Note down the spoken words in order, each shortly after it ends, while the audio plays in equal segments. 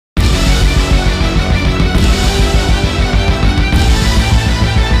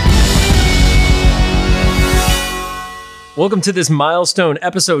Welcome to this milestone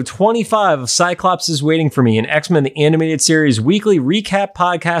episode 25 of Cyclops is Waiting for Me, an X-Men the Animated Series weekly recap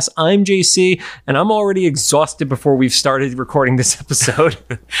podcast. I'm JC, and I'm already exhausted before we've started recording this episode.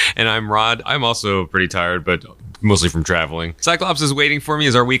 And I'm Rod. I'm also pretty tired, but mostly from traveling. Cyclops is Waiting for Me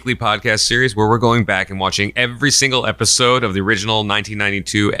is our weekly podcast series where we're going back and watching every single episode of the original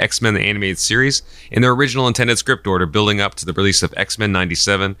 1992 X-Men the Animated Series in their original intended script order, building up to the release of X-Men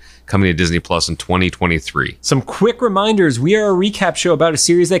 97 coming to Disney Plus in 2023. Some quick reminders. We are a recap show about a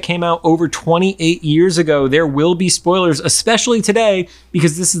series that came out over 28 years ago. There will be spoilers, especially today,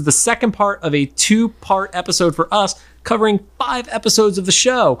 because this is the second part of a two-part episode for us, covering 5 episodes of the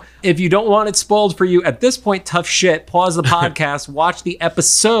show. If you don't want it spoiled for you at this point, tough shit, pause the podcast, watch the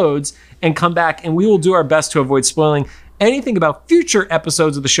episodes, and come back, and we will do our best to avoid spoiling anything about future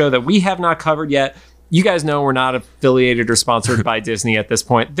episodes of the show that we have not covered yet. You guys know we're not affiliated or sponsored by Disney at this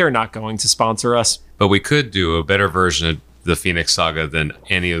point. They're not going to sponsor us. But we could do a better version of the Phoenix Saga than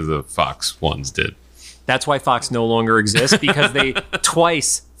any of the Fox ones did. That's why Fox no longer exists, because they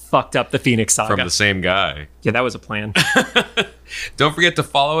twice fucked up the Phoenix Saga. From the same guy. Yeah, that was a plan. Don't forget to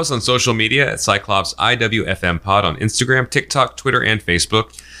follow us on social media at Cyclops IWFM Pod on Instagram, TikTok, Twitter, and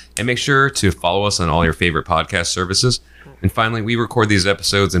Facebook. And make sure to follow us on all your favorite podcast services. And finally, we record these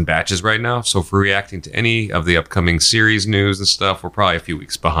episodes in batches right now. So if we're reacting to any of the upcoming series news and stuff, we're probably a few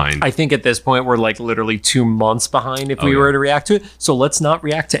weeks behind. I think at this point, we're like literally 2 months behind if we were to react to it. So let's not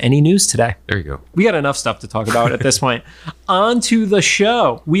react to any news today. There you go. We got enough stuff to talk about at this point. On to the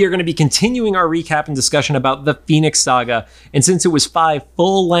show. We are going to be continuing our recap and discussion about the Phoenix Saga. And since it was 5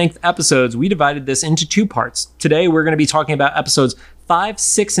 full-length episodes, we divided this into 2 parts. Today, we're going to be talking about episodes 5,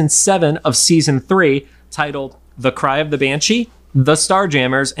 6, and 7 of Season 3, titled The Cry of the Banshee, The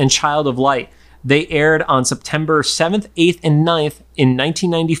Starjammers, and Child of Light. They aired on September 7th, 8th, and 9th in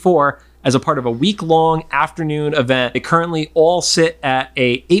 1994 as a part of a week-long afternoon event. They currently all sit at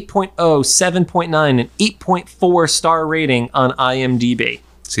a 8.0, 7.9, and 8.4 star rating on IMDb.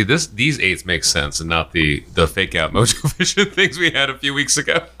 See, these 8s make sense and not the fake out Mojo Vision things we had a few weeks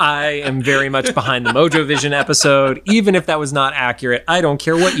ago. I am very much behind the Mojo Vision episode. Even if that was not accurate, I don't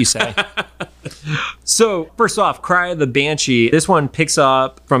care what you say. So, first off, Cry of the Banshee. This one picks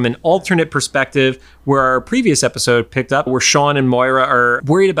up from an alternate perspective where our previous episode picked up, where Sean and Moira are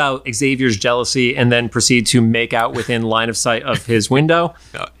worried about Xavier's jealousy and then proceed to make out within line of sight of his window.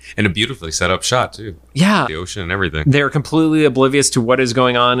 And a beautifully set up shot, too. Yeah. The ocean and everything. They're completely oblivious to what is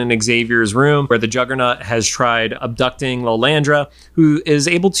going on in Xavier's room, where the Juggernaut has tried abducting Lilandra, who is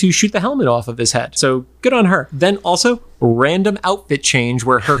able to shoot the helmet off of his head. So good on her. Then also, random outfit change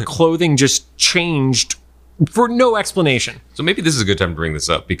where her clothing just changed for no explanation. So maybe this is a good time to bring this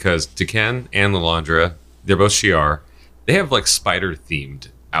up, because Daken and Lilandra, they're both Shi'ar. They have like spider-themed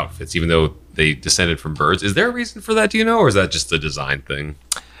outfits, even though they descended from birds. Is there a reason for that, do you know, or is that just a design thing?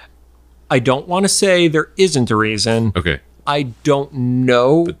 I don't want to say there isn't a reason. Okay. I don't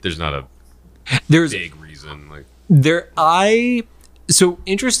know. But there's not a big reason. So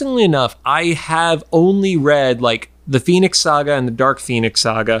interestingly enough, I have only read like the Phoenix Saga and the Dark Phoenix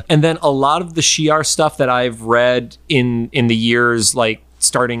Saga, and then a lot of the Shi'ar stuff that I've read in the years like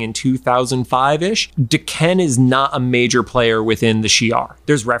starting in 2005-ish. Daken is not a major player within the Shi'ar.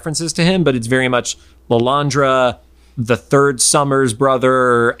 There's references to him, but it's very much Lilandra, the third Summers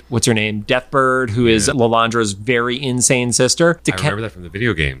brother, what's her name? Deathbird, who is Lilandra's very insane sister. I remember that from the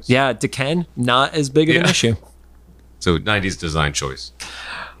video games. Yeah, Daken, not as big of an issue. So 90s design choice.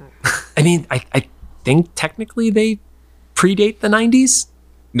 I mean, I think technically they predate the 90s.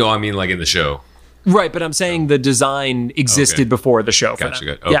 No, I mean like in the show. Right, but I'm saying the design existed before the show.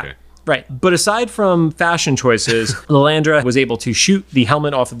 Gotcha. Okay. Yeah. Right. But aside from fashion choices, Lilandra was able to shoot the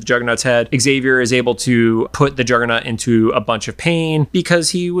helmet off of the Juggernaut's head. Xavier is able to put the Juggernaut into a bunch of pain because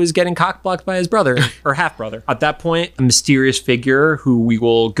he was getting cock-blocked by his brother, or half-brother. At that point, a mysterious figure, who we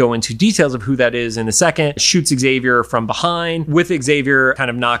will go into details of who that is in a second, shoots Xavier from behind. With Xavier kind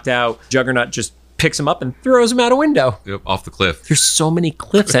of knocked out, Juggernaut just picks him up and throws him out a window. Yep, off the cliff. There's so many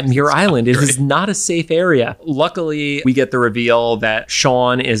cliffs at Muir Island. It is not a safe area. Luckily, we get the reveal that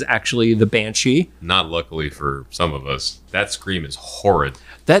Sean is actually the Banshee. Not luckily for some of us. That scream is horrid.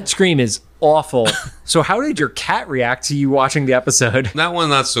 That scream is awful. So how did your cat react to you watching the episode? That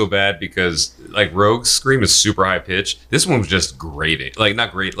one, not so bad, because like Rogue's scream is super high pitched. This one was just grating. Like,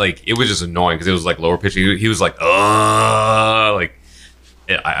 not great. Like, it was just annoying because it was like lower pitched. He was like, like,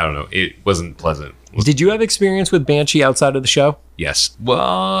 I don't know. It wasn't pleasant. Did you have experience with Banshee outside of the show? Yes.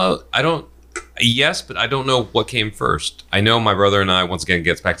 Well, yes, but I don't know what came first. I know my brother and I, once again,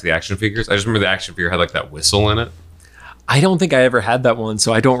 gets back to the action figures. I just remember the action figure had like that whistle in it. I don't think I ever had that one,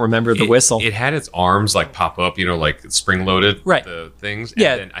 so I don't remember the whistle. It had its arms like pop up, like spring loaded, right? The things.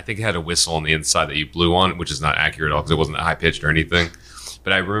 Yeah. And then I think it had a whistle on the inside that you blew on, which is not accurate at all because it wasn't high pitched or anything.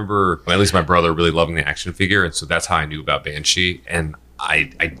 But I remember, at least my brother really loving the action figure, and so that's how I knew about Banshee. And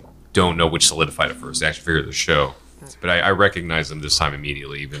I don't know which solidified it first, the action figure or the show. But I recognized him this time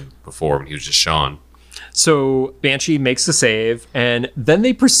immediately, even before when he was just Sean. So Banshee makes the save, and then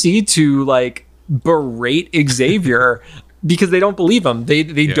they proceed to like berate Xavier because they don't believe him. They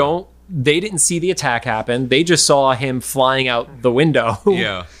didn't see the attack happen. They just saw him flying out the window.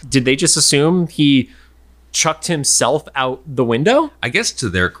 Yeah. Did they just assume he chucked himself out the window? I guess to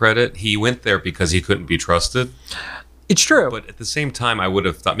their credit, he went there because he couldn't be trusted. It's true. But at the same time, I would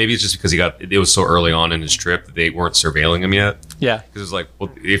have thought maybe it's just because it was so early on in his trip that they weren't surveilling him yet. Yeah. Because it's like, well,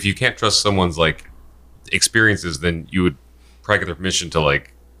 if you can't trust someone's like experiences, then you would probably get their permission to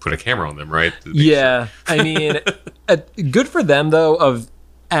like put a camera on them, right? Yeah. I mean, good for them though of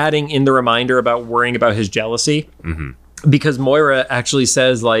adding in the reminder about worrying about his jealousy. Mm-hmm. Because Moira actually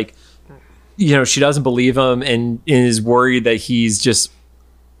says like, she doesn't believe him and is worried that he's just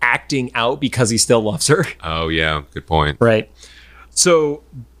acting out because he still loves her. Oh, yeah. Good point. Right. So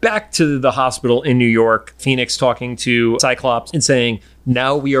back to the hospital in New York, Phoenix talking to Cyclops and saying,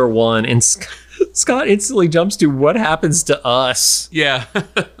 now we are one. And Scott instantly jumps to what happens to us. Yeah.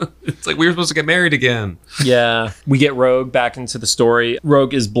 It's like we were supposed to get married again. Yeah. We get Rogue back into the story.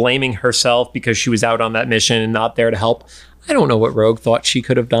 Rogue is blaming herself because she was out on that mission and not there to help. I don't know what Rogue thought she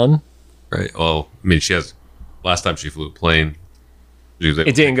could have done. Right. Well, I mean, last time she flew a plane,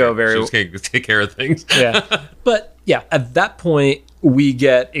 it didn't go very well. She just can't take care of things. Yeah. But yeah, at that point, we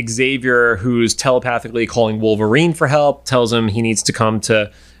get Xavier, who's telepathically calling Wolverine for help, tells him he needs to come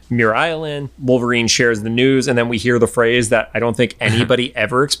to Muir Island. Wolverine shares the news, and then we hear the phrase that I don't think anybody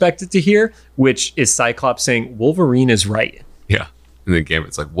ever expected to hear, which is Cyclops saying, Wolverine is right. Yeah. And then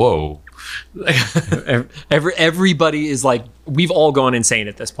Gambit's like, whoa. Everybody is like, we've all gone insane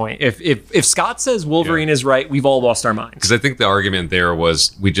at this point. If Scott says Wolverine is right, we've all lost our minds. Because I think the argument there was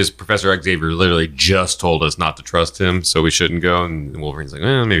Professor Xavier literally just told us not to trust him, so we shouldn't go. And Wolverine's like,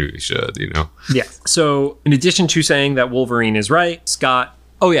 maybe we should, Yeah. So in addition to saying that Wolverine is right, Scott,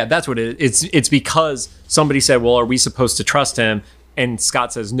 that's what it is. It's because somebody said, well, are we supposed to trust him? And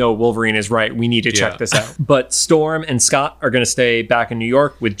Scott says, no, Wolverine is right. We need to check this out. But Storm and Scott are going to stay back in New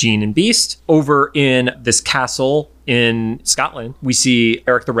York with Jean and Beast. Over in this castle in Scotland, we see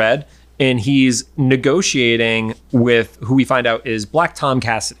Eric the Red, and he's negotiating with who we find out is Black Tom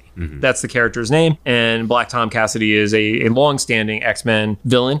Cassidy. Mm-hmm. That's the character's name. And Black Tom Cassidy is a long-standing X-Men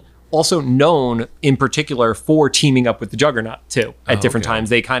villain, also known in particular for teaming up with the Juggernaut too at different times.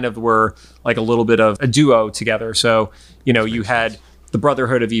 They kind of were like a little bit of a duo together. So, you had the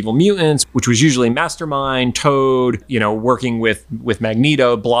Brotherhood of Evil Mutants, which was usually Mastermind, Toad, working with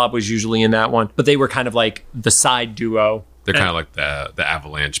Magneto. Blob was usually in that one, but they were kind of like the side duo. They're kind of like the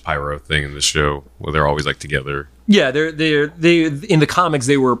Avalanche Pyro thing in the show where they're always like together. Yeah, they in the comics,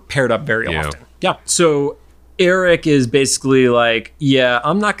 they were paired up very often. Yeah. So Eric is basically like, yeah,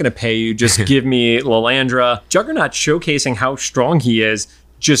 I'm not going to pay you. Just give me Lilandra. Juggernaut, showcasing how strong he is,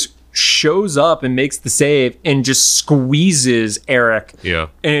 just shows up and makes the save and just squeezes Eric. Yeah.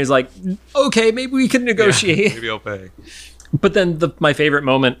 And he's like, okay, maybe we can negotiate. Yeah, maybe I'll pay. But then my favorite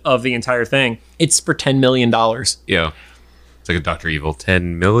moment of the entire thing, it's for $10 million. Yeah. It's like a Dr. Evil,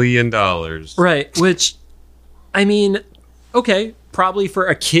 $10 million. Right. Which, I mean, okay, probably for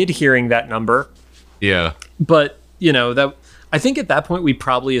a kid hearing that number. Yeah. But, that I think at that point we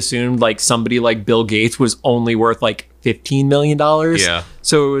probably assumed like somebody like Bill Gates was only worth like $15 million. Yeah.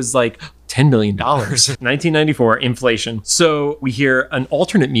 So it was like $10 million. 1994, inflation. So we hear an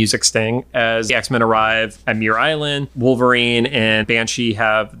alternate music sting as the X-Men arrive at Muir Island. Wolverine and Banshee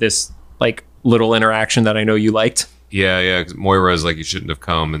have this like little interaction that I know you liked. Yeah. Cause Moira's like, you shouldn't have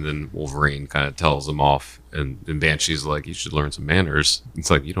come. And then Wolverine kind of tells him off. And Banshee's like, you should learn some manners. It's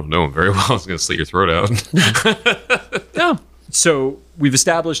like, you don't know him very well. I was going to slit your throat out. Yeah. So we've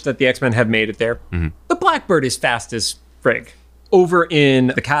established that the X-Men have made it there. Mm-hmm. The Blackbird is fast as frig. Over in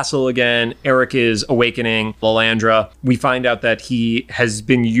the castle again, Eric is awakening Lilandra. We find out that he has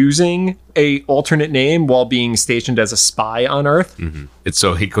been using a alternate name while being stationed as a spy on Earth. Mm-hmm.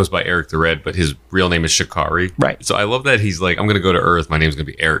 So he goes by Eric the Red, but his real name is Shikari. Right. So I love that he's like, I'm going to go to Earth. My name's going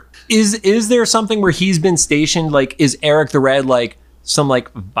to be Eric. Is there something where he's been stationed? Like, is Eric the Red like some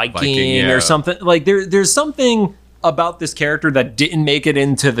like Viking or something? Like there's something about this character that didn't make it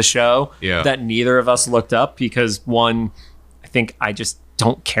into the show that neither of us looked up because one, I think I just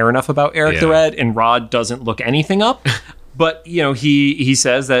don't care enough about Eric the Red, and Rod doesn't look anything up. But, he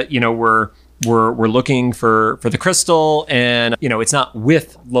says that, we're we're looking for the crystal, and it's not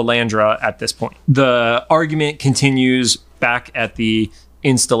with Lilandra at this point. The argument continues back at the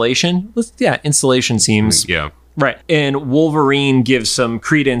installation. Installation seems right. And Wolverine gives some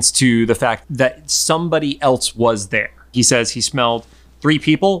credence to the fact that somebody else was there. He says he smelled 3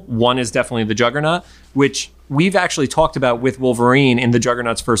 people. One is definitely the Juggernaut, which we've actually talked about with Wolverine in the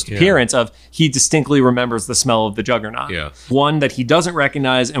Juggernaut's first appearance of he distinctly remembers the smell of the Juggernaut. Yeah. One that he doesn't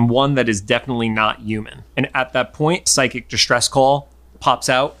recognize and one that is definitely not human. And at that point, psychic distress call pops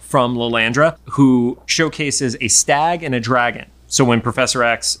out from Lilandra, who showcases a stag and a dragon. So when Professor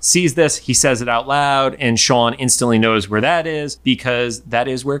X sees this, he says it out loud, and Sean instantly knows where that is because that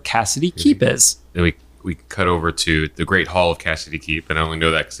is where Cassidy Keep is. And we cut over to the Great Hall of Cassidy Keep, and I only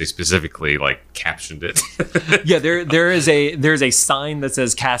know that because they specifically captioned it. Yeah, there's a sign that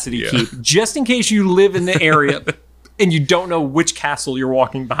says Cassidy Keep, just in case you live in the area and you don't know which castle you're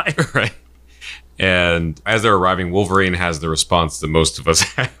walking by. Right. And as they're arriving, Wolverine has the response that most of us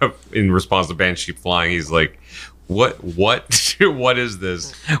have in response to Banshee flying. He's like, What is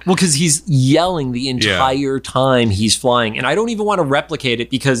this? Well, because he's yelling the entire time he's flying. And I don't even want to replicate it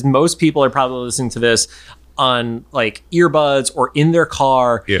because most people are probably listening to this on earbuds or in their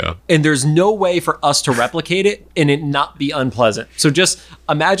car. Yeah. And there's no way for us to replicate it and it not be unpleasant. So just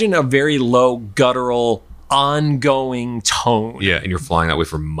imagine a very low, guttural, ongoing tone. Yeah, and you're flying that way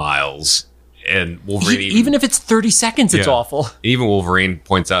for miles. And Wolverine, even if it's 30 seconds, it's awful. Even Wolverine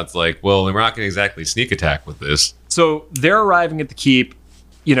points out, it's well, we're not going to exactly sneak attack with this. So they're arriving at the keep.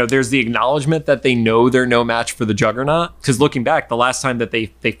 There's the acknowledgement that they know they're no match for the Juggernaut. Because looking back, the last time that they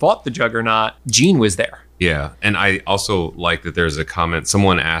fought the Juggernaut, Jean was there. Yeah, and I also like that there's a comment.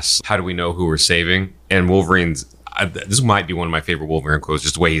 Someone asks, how do we know who we're saving? And Wolverine's, this might be one of my favorite Wolverine quotes,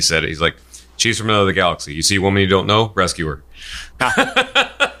 just the way he said it. He's like, she's from another galaxy. You see a woman you don't know? Rescue her.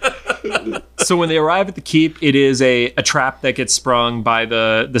 So when they arrive at the keep, it is a trap that gets sprung by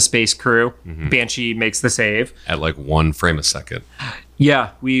the space crew. Mm-hmm. Banshee makes the save. At 1 frame a second.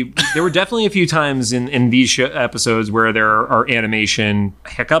 Yeah, there were definitely a few times in these episodes where there are animation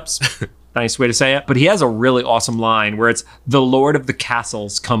hiccups. Nice way to say it. But he has a really awesome line where it's, the Lord of the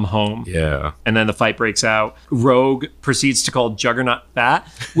Castles come home. Yeah. And then the fight breaks out. Rogue proceeds to call Juggernaut fat,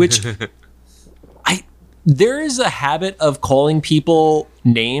 which... There is a habit of calling people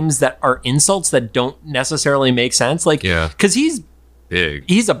names that are insults that don't necessarily make sense. Because he's big.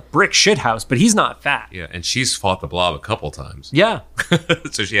 He's a brick shithouse, but he's not fat. Yeah, and she's fought the Blob a couple times. Yeah.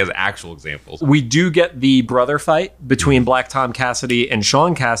 So she has actual examples. We do get the brother fight between Black Tom Cassidy and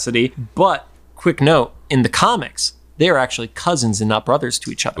Sean Cassidy, but quick note, in the comics, they are actually cousins and not brothers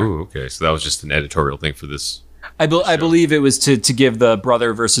to each other. Ooh, okay. So that was just an editorial thing for this. I believe it was to give the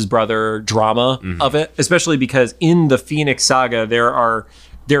brother versus brother drama of it, especially because in the Phoenix Saga,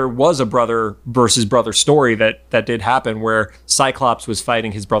 there was a brother versus brother story that did happen where Cyclops was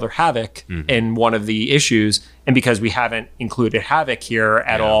fighting his brother Havoc in one of the issues. And because we haven't included Havoc here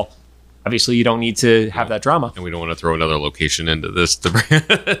at all, obviously you don't need to have that drama. And we don't want to throw another location into this to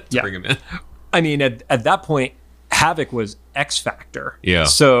bring him in. I mean, at that point, Havoc was X Factor. Yeah.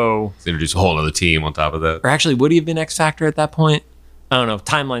 So introduce a whole other team on top of that. Or actually, would he have been X Factor at that point? I don't know.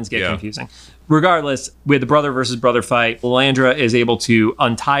 Timelines get confusing. Regardless, with the brother versus brother fight, Lilandra is able to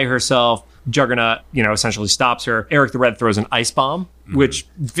untie herself. Juggernaut, essentially stops her. Eric the Red throws an ice bomb, which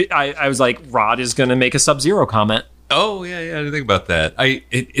I was like, Rod is going to make a Sub-Zero comment. Oh, yeah, I didn't think about that.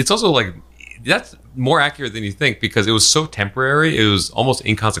 It's also that's more accurate than you think because it was so temporary. It was almost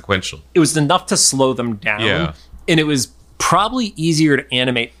inconsequential. It was enough to slow them down. Yeah. And it was probably easier to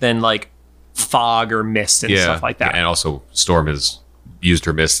animate than fog or mist and stuff like that. And also Storm has used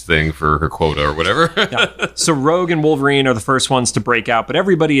her mist thing for her quota or whatever. So Rogue and Wolverine are the first ones to break out, but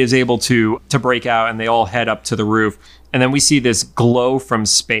everybody is able to break out and they all head up to the roof. And then we see this glow from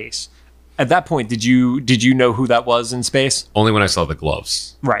space. At that point, did you know who that was in space? Only when I saw the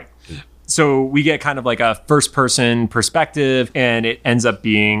gloves. Right. So we get kind of a first person perspective and it ends up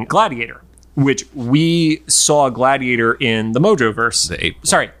being Gladiator, which we saw Gladiator in the Mojoverse.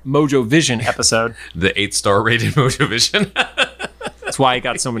 Mojo Vision episode. The 8-star rated Mojo Vision. That's why it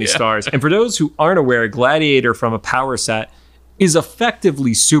got so many stars. And for those who aren't aware, Gladiator from a power set is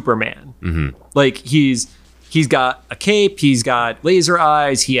effectively Superman. Mm-hmm. He's got a cape, he's got laser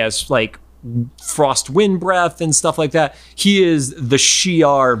eyes, he has frost wind breath and stuff like that. He is the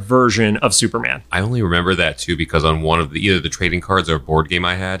Shi'ar version of Superman. I only remember that too because on one of either the trading cards or board game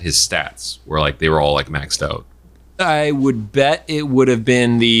I had, his stats were they were all maxed out. I would bet it would have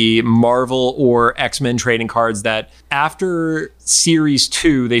been the Marvel or X-Men trading cards that after Series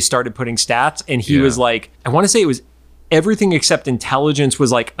 2 they started putting stats, and he was I want to say it was everything except intelligence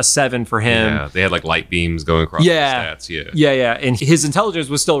was like a 7 for him. Yeah, they had like light beams going across the stats. Yeah. And his intelligence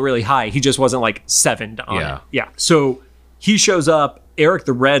was still really high. He just wasn't like 7 on it. Yeah. So he shows up. Eric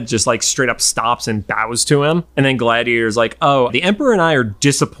the Red just like straight up stops and bows to him. And then Gladiator's like, oh, the Emperor and I are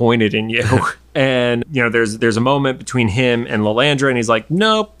disappointed in you. And, you know, there's a moment between him and Lilandra, and he's like,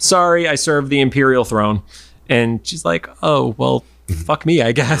 nope, sorry, I serve the Imperial throne. And she's like, oh, well, fuck me,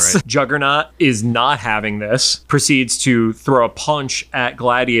 I guess. Right. Juggernaut is not having this, proceeds to throw a punch at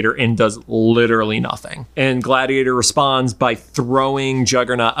Gladiator and does literally nothing. And Gladiator responds by throwing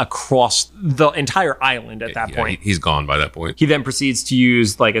Juggernaut across the entire island at that point. He's gone by that point. He then proceeds to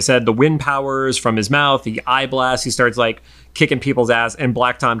use, like I said, the wind powers from his mouth, the eye blast. He starts like kicking people's ass, and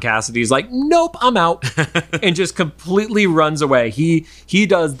Black Tom Cassidy's like, nope, I'm out. And just completely runs away. He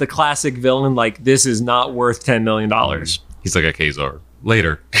does the classic villain, like, this is not worth $10 million. He's like a Khazar.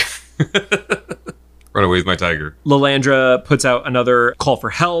 Later. Run away with my tiger. Lilandra puts out another call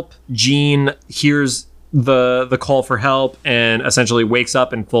for help. Jean hears the call for help and essentially wakes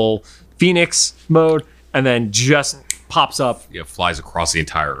up in full Phoenix mode, and then just pops up. Yeah, flies across the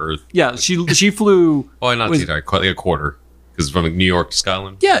entire Earth. Yeah, she flew. Well, not the entire, like a quarter. Because from New York to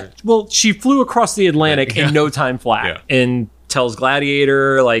Scotland. Yeah, well, she flew across the Atlantic in no time flat, and tells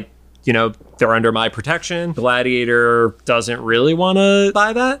Gladiator, like, you know, they're under my protection. Gladiator doesn't really want to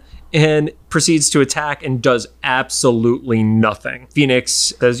buy that and proceeds to attack and does absolutely nothing. Phoenix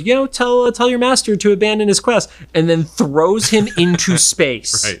says, you know, tell your master to abandon his quest, and then throws him into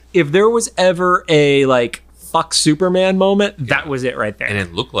space. Right. If there was ever a, like, fuck Superman moment, that was it right there. And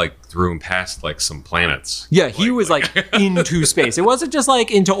it looked like threw him past like some planets. Yeah, he was like into space. It wasn't just like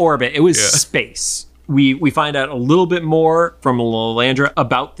into orbit, it was space. We find out a little bit more from Lilandra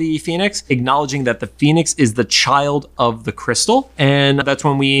about the Phoenix, acknowledging that the Phoenix is the child of the crystal. And that's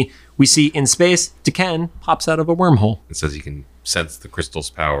when we see in space, D'Ken pops out of a wormhole. It says he can sense the crystal's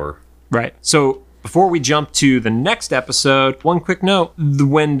power. Right. So before we jump to the next episode, one quick note.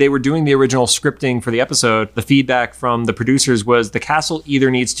 When they were doing the original scripting for the episode, the feedback from the producers was the castle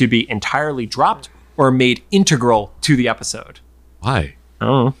either needs to be entirely dropped or made integral to the episode. Why? I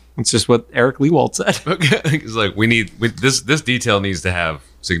don't know. It's just what Eric Lewald said. Okay. It's like, this detail needs to have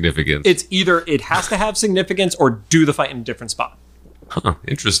significance. It's either it has to have significance or do the fight in a different spot. Huh,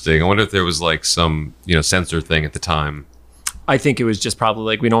 interesting. I wonder if there was like some, censor thing at the time. I think it was just probably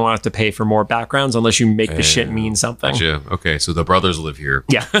like, we don't want to have to pay for more backgrounds unless you make the shit mean something. Gotcha. Okay, so the brothers live here.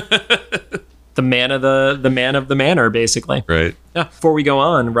 Yeah. The man of the manor, basically. Right. Yeah. Before we go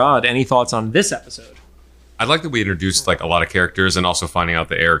on, Rod, any thoughts on this episode? I like that we introduced like a lot of characters, and also finding out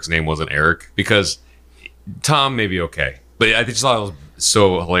that Eric's name wasn't Eric, because Tom may be okay, but I just thought it was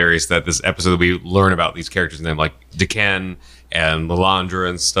so hilarious that this episode we learn about these characters and then like D'Ken and Lilandra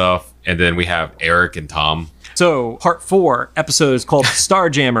and stuff, and then we have Eric and Tom. So, part 4 episode is called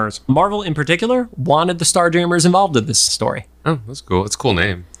Starjammers. Marvel, in particular, wanted the Starjammers involved in this story. Oh, that's cool. It's a cool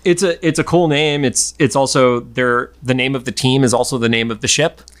name. It's a cool name. It's also the name of the team is also the name of the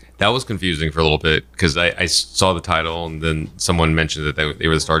ship. That was confusing for a little bit because I saw the title and then someone mentioned that they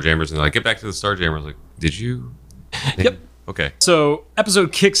were the Starjammers, and they're like, get back to the Starjammers. I was like, did you? Yep. Okay. So,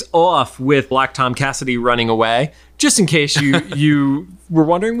 episode kicks off with Black Tom Cassidy running away. Just in case you were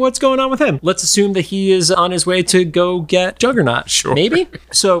wondering what's going on with him. Let's assume that he is on his way to go get Juggernaut. Sure. Maybe?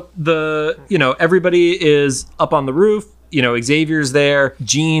 So, everybody is up on the roof. Xavier's there.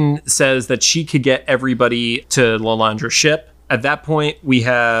 Jean says that she could get everybody to Lilandra's ship. At that point, we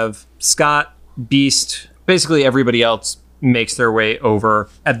have Scott, Beast, basically everybody else makes their way over.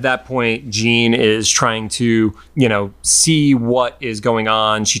 At that point, Jean is trying to, see what is going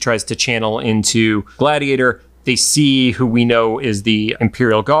on. She tries to channel into Gladiator. They see who we know is the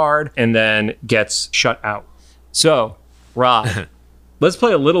Imperial Guard, and then gets shut out. So, Rob, let's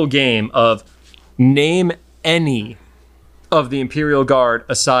play a little game of name any of the Imperial Guard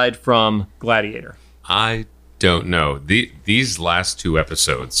aside from Gladiator. I don't know. These last 2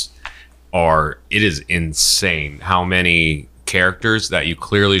 episodes it is insane how many characters that you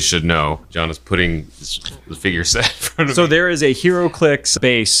clearly should know. John is putting the figure set in front of me. So there is a HeroClix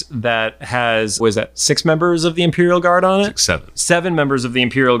base that has, 6 members of the Imperial Guard on it? 7. 7 members of the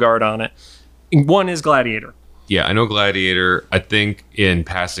Imperial Guard on it. One is Gladiator. Yeah, I know Gladiator. I think in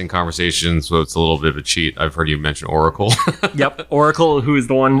passing conversations, so it's a little bit of a cheat, I've heard you mention Oracle. Yep, Oracle, who is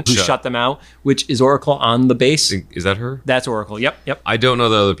the one who shut them out, which is Oracle on the base. Is that her? That's Oracle, yep. I don't know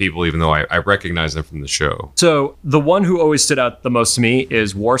the other people, even though I recognize them from the show. So the one who always stood out the most to me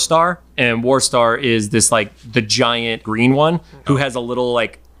is Warstar, and Warstar is this, like, the giant green one who has a little,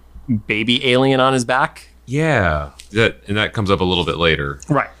 like, baby alien on his back. Yeah, that comes up a little bit later.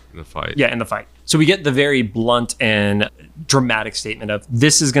 Right. In the fight. Yeah, in the fight. So we get the very blunt and dramatic statement of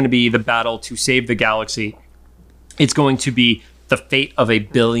this is going to be the battle to save the galaxy. It's going to be the fate of 1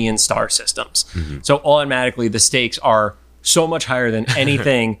 billion star systems. So automatically the stakes are so much higher than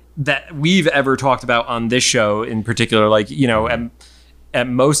anything that we've ever talked about on this show in particular. Like, you know, at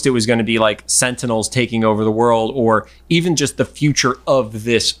most it was going to be like Sentinels taking over the world, or even just the future of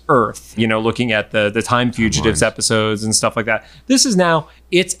this Earth, you know, looking at the Time Fugitives episodes and stuff like that. This is now,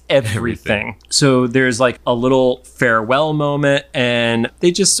 it's everything. So there's like a little farewell moment, and they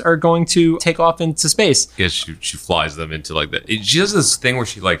just are going to take off into space. Yeah, she flies them into like that. She does this thing where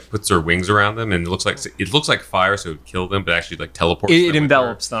she like puts her wings around them, and it looks like fire, so it would kill them, but actually like teleports them. It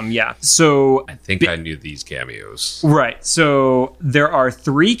envelops them, yeah. So I think I knew these cameos. Right. So there are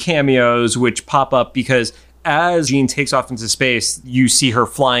 3 cameos which pop up because as Jean takes off into space, you see her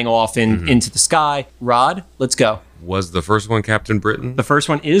flying off into the sky. Rod, let's go. Was the first one Captain Britain? The first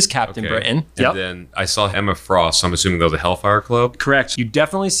one is Captain Britain. And then I saw Emma Frost, so I'm assuming that was the Hellfire Club. Correct. You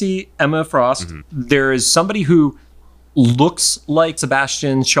definitely see Emma Frost. There is somebody who looks like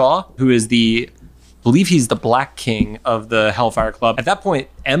Sebastian Shaw, who is I believe he's the Black King of the Hellfire Club. At that point,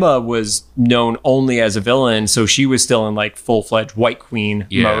 Emma was known only as a villain, so she was still in like full-fledged White Queen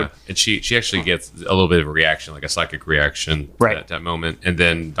mode. And she actually gets a little bit of a reaction, like a psychic reaction at that moment. And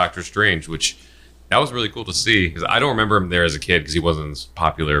then Doctor Strange, which that was really cool to see, because I don't remember him there as a kid because he wasn't as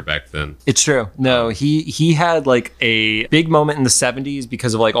popular back then. It's true. No, he had like a big moment in the 70s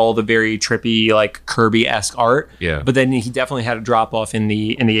because of like all the very trippy, like Kirby-esque art. Yeah. But then he definitely had a drop off in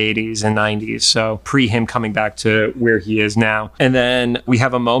the 80s and 90s. So pre him coming back to where he is now. And then we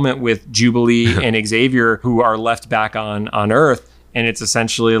have a moment with Jubilee and Xavier who are left back on Earth. And it's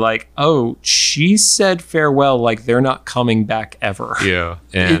essentially like, oh, she said farewell, like they're not coming back ever. Yeah.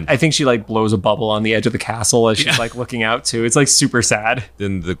 And I think she like blows a bubble on the edge of the castle as she's like looking out too. It's like super sad.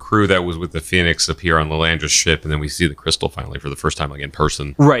 Then the crew that was with the Phoenix appear on Lilandra's ship, and then we see the crystal finally for the first time, like in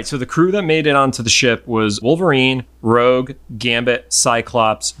person. Right. So the crew that made it onto the ship was Wolverine, Rogue, Gambit,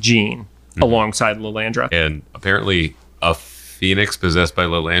 Cyclops, Jean, alongside Lilandra. And apparently a Phoenix possessed by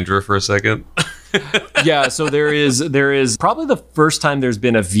Lilandra for a second. Yeah, so there is probably the first time there's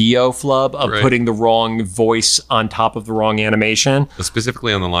been a VO flub of putting the wrong voice on top of the wrong animation.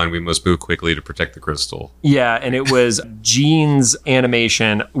 Specifically on the line, we must move quickly to protect the crystal. Yeah, and it was Jean's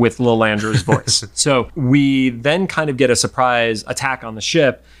animation with Lilandra's voice. So we then kind of get a surprise attack on the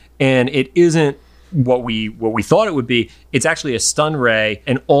ship, and it isn't what we thought it would be. It's actually a stun ray,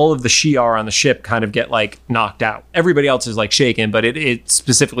 and all of the Shi'ar on the ship kind of get like knocked out. Everybody else is like shaken, but it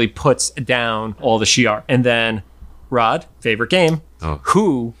specifically puts down all the Shi'ar. And then, Rod, favorite game,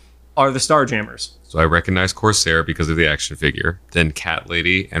 who are the Starjammers? So I recognize Corsair because of the action figure, then Cat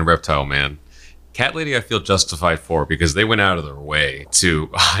Lady and Reptile Man. Cat Lady I feel justified for because they went out of their way to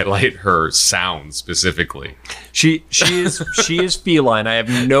highlight her sound specifically. She is feline. I have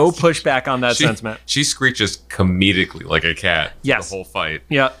no pushback on that sentiment. She screeches comedically like a cat the whole fight.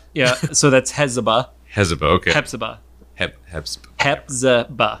 Yeah. So that's Hezbollah. Hezbollah, okay. Hepzibah.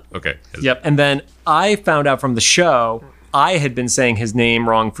 Hepzibah. Okay. Hezbollah. Yep. And then I found out from the show, I had been saying his name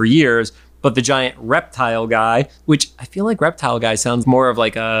wrong for years, but the giant reptile guy, which I feel like reptile guy sounds more of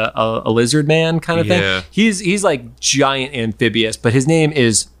like a lizard man kind of thing. He's like giant amphibious, but his name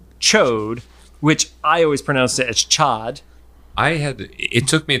is Chode, which I always pronounced it as Chad. It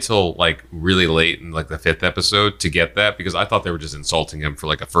took me until like really late in like the 5th episode to get that, because I thought they were just insulting him for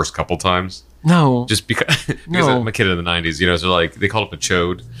like the first couple times. No. Just because I'm a kid in the 90s, you know, so like they called him a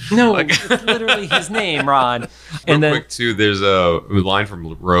chode. No, it's literally his name, Rod. And Real quick too, there's a line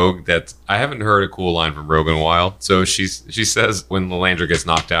from Rogue that I haven't heard a cool line from Rogue in a while. So she says when Lilandra gets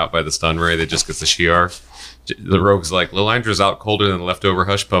knocked out by the stun ray that just gets the Shi'ar, the Rogue's like, Lilandra's out colder than the leftover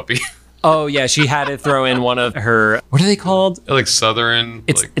hush puppy. Oh yeah, she had to throw in one of her, what are they called? Like Southern.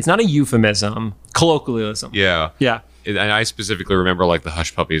 It's not a euphemism, colloquialism. Yeah. And I specifically remember like the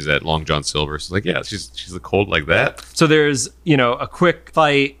hush puppies at Long John Silver's. So like, yeah, she's cold like that. So there's, a quick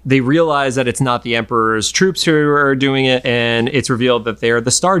fight. They realize that it's not the Emperor's troops who are doing it, and it's revealed that they are the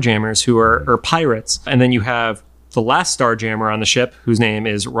Starjammers, who are pirates. And then you have the last Starjammer on the ship, whose name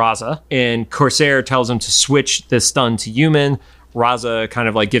is Raza, and Corsair tells him to switch the stun to human. Raza kind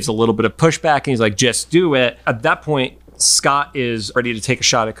of like gives a little bit of pushback, and he's like, just do it. At that point, Scott is ready to take a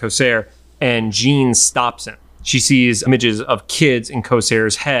shot at Corsair, and Jean stops him. She sees images of kids in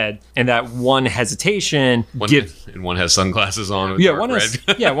Corsair's head, and that one hesitation... One has sunglasses on. One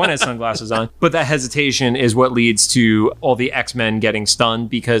has sunglasses on. But that hesitation is what leads to all the X-Men getting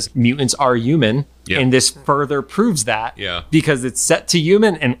stunned, because mutants are human, Yeah. And this further proves that. Yeah. Because it's set to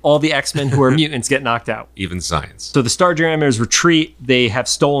human and all the X-Men who are mutants get knocked out. Even science. So the Starjammers retreat. They have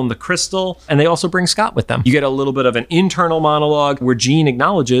stolen the crystal, and they also bring Scott with them. You get a little bit of an internal monologue where Jean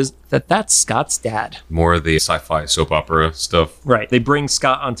acknowledges that that's Scott's dad. More of the sci-fi soap opera stuff. Right. They bring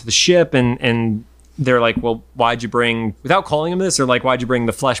Scott onto the ship, and they're like, well, why'd you bring, without calling him this, they're like, why'd you bring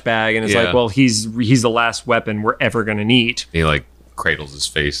the flesh bag? And it's like, well, he's the last weapon we're ever going to need. He like cradles his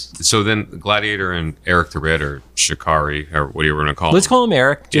face. So then Gladiator and Eric the Red, or Shikari, or what do you want to call him? Let's call him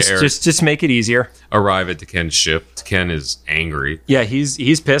Eric. Eric. Just make it easier. Arrive at Teken's ship. Teken is angry. Yeah,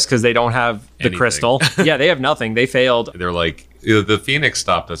 he's pissed because they don't have the crystal. Yeah, they have nothing. They failed. They're like, the Phoenix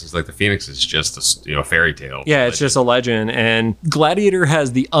stopped us. It's like the Phoenix is just a fairy tale. Yeah, it's just a legend. And Gladiator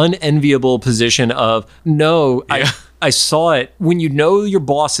has the unenviable position of, no, I saw it. When you know your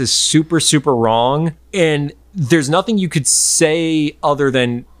boss is super, super wrong, and there's nothing you could say other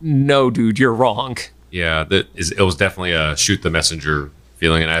than, no, dude, you're wrong. Yeah, it was definitely a shoot the messenger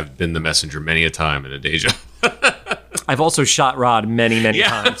feeling, and I've been the messenger many a time in a Deja. I've also shot Rod many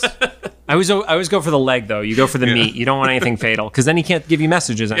times. I always go for the leg, though. You go for the meat. You don't want anything fatal, because then he can't give you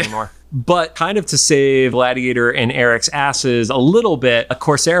messages anymore. But kind of to save Gladiator and Eric's asses a little bit, a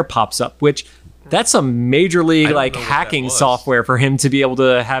Corsair pops up, which that's a major league hacking software for him to be able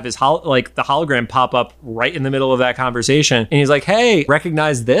to have his the hologram pop up right in the middle of that conversation. And he's like, hey,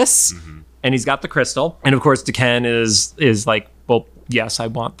 recognize this? Mm-hmm. And he's got the crystal. And of course, Teken is like, well, yes, I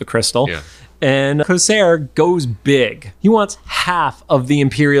want the crystal. Yeah. And Corsair goes big. He wants half of the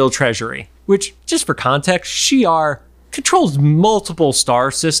Imperial treasury, which, just for context, Shi'ar controls multiple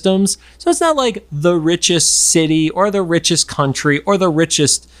star systems. So it's not like the richest city or the richest country or the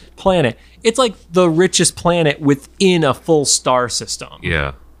richest planet. It's like the richest planet within a full star system.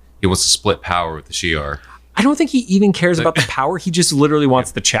 Yeah. He wants to split power with the Shi'ar. I don't think he even cares about the power. He just literally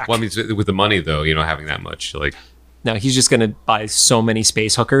wants the check. Well, I mean, with the money, though, having that much. No, he's just going to buy so many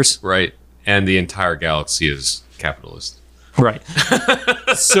space hookers. Right. And the entire galaxy is capitalist. Right.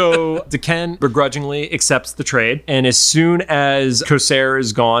 So Teken begrudgingly accepts the trade. And as soon as Corsair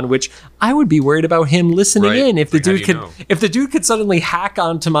is gone, which I would be worried about him listening in. If the dude could suddenly hack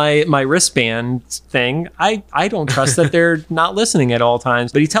onto my wristband thing, I don't trust that they're not listening at all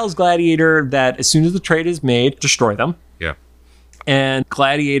times. But he tells Gladiator that as soon as the trade is made, destroy them. Yeah. And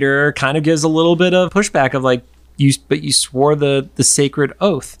Gladiator kind of gives a little bit of pushback of like, but you swore the sacred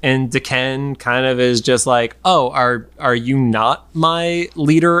oath. And Teken kind of is just like, oh, are you not my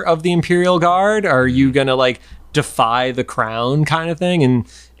leader of the Imperial Guard? Are you gonna defy the crown kind of thing?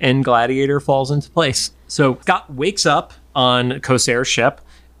 And Gladiator falls into place. So Scott wakes up on Corsair's ship,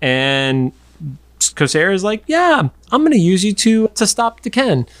 and Corsair is like, yeah, I'm gonna use you to stop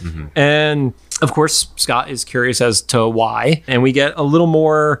Teken. Mm-hmm. And of course, Scott is curious as to why, and we get a little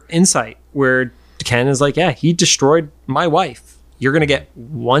more insight where Teken is like, yeah, he destroyed my wife. You're going to get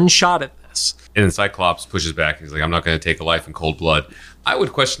one shot at this. And then Cyclops pushes back. He's like, I'm not going to take a life in cold blood. I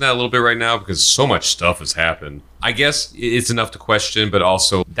would question that a little bit right now because so much stuff has happened. I guess it's enough to question, but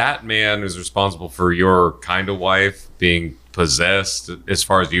also that man is responsible for your kind of wife being possessed, as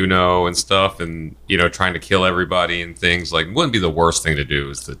far as you know, and stuff, and, trying to kill everybody and things. Wouldn't be the worst thing to do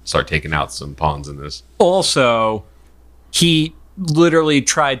is to start taking out some pawns in this. Also, he literally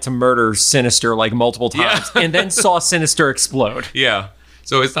tried to murder Sinister multiple times and then saw Sinister explode. Yeah.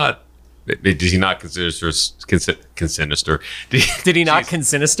 So it's not... Did he not consider Sinister? Did he not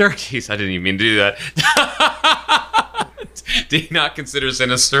Sinister? Jeez, I didn't even mean to do that. Did he not consider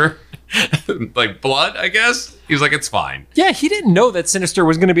Sinister? Blood, I guess? He was like, it's fine. Yeah, he didn't know that Sinister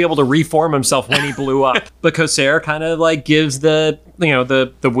was going to be able to reform himself when he blew up. But Corsair kind of gives the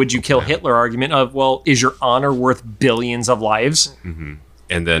would you kill Hitler argument of, well, is your honor worth billions of lives? Mm-hmm.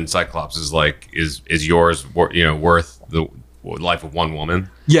 And then Cyclops is like, is yours worth the life of one woman?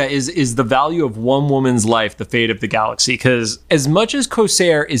 Yeah, is the value of one woman's life the fate of the galaxy? Because as much as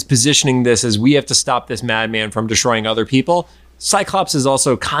Corsair is positioning this as we have to stop this madman from destroying other people, Cyclops is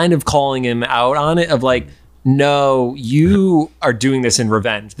also kind of calling him out on it of no, you are doing this in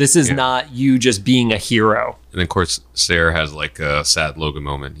revenge. This is not you just being a hero. And then, of course, Corsair has a sad Logan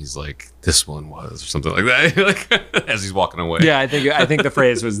moment. He's like, this one was, or something like that, as he's walking away. Yeah, I think the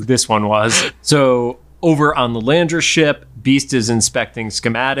phrase was, this one was. So over on the Lander ship, Beast is inspecting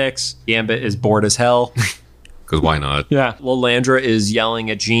schematics. Gambit is bored as hell. because why not? Yeah. Lalandra is yelling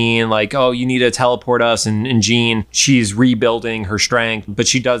at Jean, like, oh, you need to teleport us. And Jean, she's rebuilding her strength, but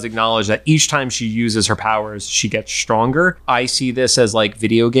she does acknowledge that each time she uses her powers, she gets stronger. I see this as like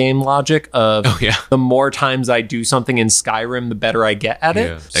video game logic of the more times I do something in Skyrim, the better I get at it.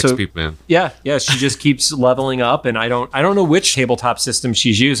 Yeah, XP, man. Yeah. She just keeps leveling up, and I don't know which tabletop system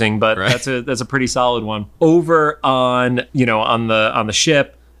she's using, but that's a pretty solid one. Over on the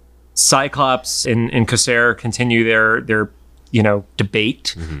ship, Cyclops and Corsair continue their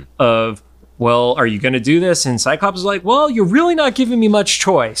debate of, well, are you going to do this? And Cyclops is like, well, you're really not giving me much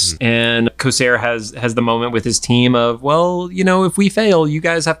choice. And Corsair has the moment with his team of, well, if we fail, you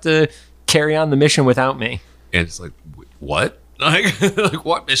guys have to carry on the mission without me. And it's like, what? Like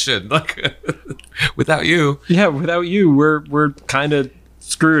what mission? Like without you? Yeah, without you, we're kind of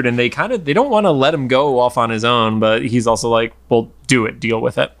screwed. And they don't want to let him go off on his own, but he's also like, well, do it, deal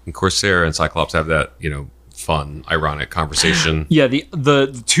with it. And Corsair and Cyclops have that, fun, ironic conversation. Yeah,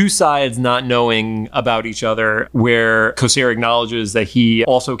 the two sides not knowing about each other, where Corsair acknowledges that he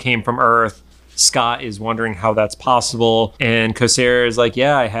also came from Earth. Scott is wondering how that's possible, and Corsair is like,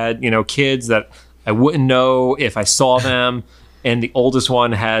 yeah, I had kids that I wouldn't know if I saw them, and the oldest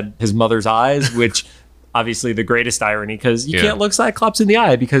one had his mother's eyes, which obviously the greatest irony, because you can't look Cyclops in the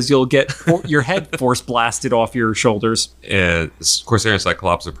eye because you'll get your head force blasted off your shoulders. Corsair and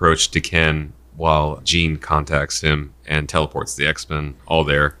Cyclops approach Ken while Jean contacts him and teleports the X-Men all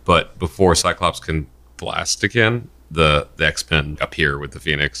there. But before Cyclops can blast Ken, the X-Men appear with the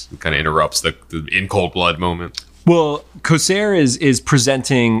Phoenix. It kind of interrupts the in cold blood moment. Well, Corsair is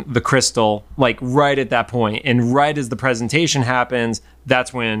presenting the crystal like right at that point, and right as the presentation happens,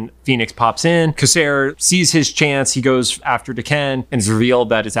 that's when Phoenix pops in. Corsair sees his chance. He goes after Ken, and it's revealed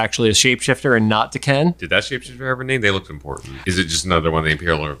that it's actually a shapeshifter and not Ken. Did that shapeshifter have a name? They looked important. Is it just another one of the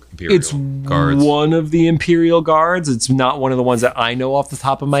Imperial it's guards? One of the Imperial guards. It's not one of the ones that I know off the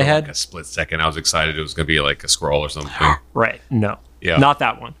top of my head. Like a split second, I was excited it was going to be like a scroll or something. Right. No. Yeah. Not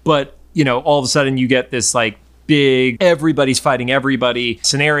that one. But, all of a sudden you get this like big everybody's fighting everybody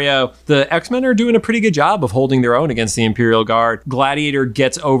scenario. The X-Men are doing a pretty good job of holding their own against the Imperial Guard. Gladiator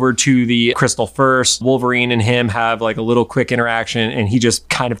gets over to the crystal first. Wolverine and him have like a little quick interaction, and he just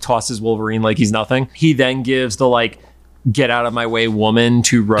kind of tosses Wolverine like he's nothing. He then gives the like get out of my way woman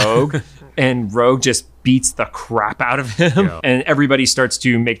to Rogue and Rogue just beats the crap out of him. Yeah. And everybody starts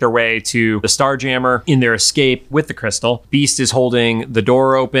to make their way to the Starjammer in their escape with the crystal. Beast is holding the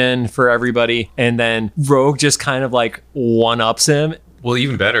door open for everybody, and then Rogue just kind of like one-ups him. Well,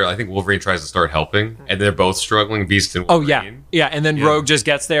 even better, I think Wolverine tries to start helping, and they're both struggling, Beast and Wolverine. Oh, yeah. Yeah, and then Rogue just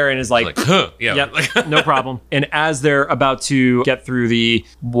gets there and is like huh. Yeah. Yep, no problem. And as they're about to get through the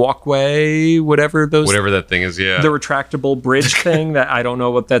walkway, whatever that thing is, yeah. The retractable bridge thing that I don't know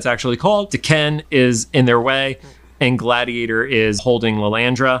what that's actually called. Ken is in their way, and Gladiator is holding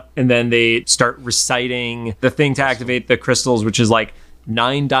Lalandra. And then they start reciting the thing to activate the crystals, which is like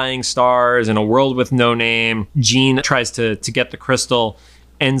 9 dying stars in a world with no name. Jean tries to get the crystal,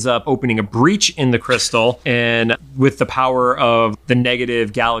 ends up opening a breach in the crystal, and with the power of the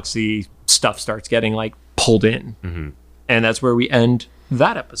negative galaxy, stuff starts getting like pulled in. Mm-hmm. And that's where we end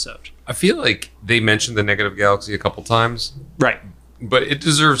that episode. I feel like they mentioned the negative galaxy a couple times. Right. But it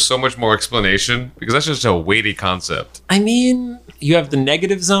deserves so much more explanation, because that's just a weighty concept. I mean, you have the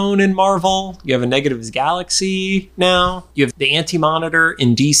negative zone in Marvel. You have a negatives galaxy now. You have the Anti-Monitor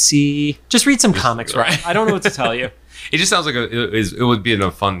in DC. Just read some comics, right? I don't know what to tell you. It just sounds like it would be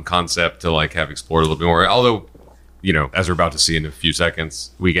a fun concept to like have explored a little bit more. Although, as we're about to see in a few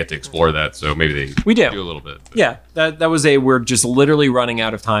seconds, we get to explore that. So maybe we do a little bit. But. Yeah, that was we're just literally running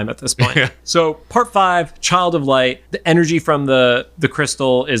out of time at this point. So part 5, Child of Light. The energy from the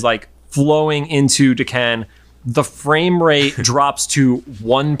crystal is like flowing into Ken. The frame rate drops to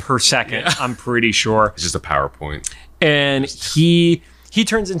 1 per second. Yeah. I'm pretty sure. It's just a PowerPoint. And he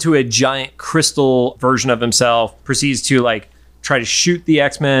turns into a giant crystal version of himself, proceeds to like try to shoot the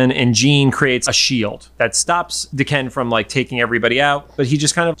X-Men, and Jean creates a shield that stops Ken from like taking everybody out, but he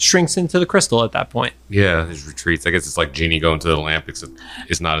just kind of shrinks into the crystal at that point. Yeah, his retreats. I guess it's like Genie going to the lamp, except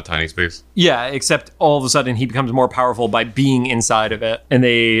it's not a tiny space. Yeah, except all of a sudden he becomes more powerful by being inside of it. And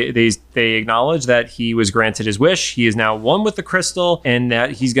they acknowledge that he was granted his wish. He is now one with the crystal, and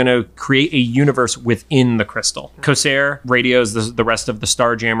that he's going to create a universe within the crystal. Corsair radios the rest of the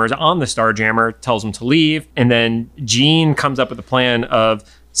Starjammers on the Starjammer, tells them to leave, and then Jean comes up with a plan of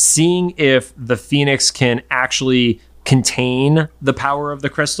seeing if the Phoenix can actually contain the power of the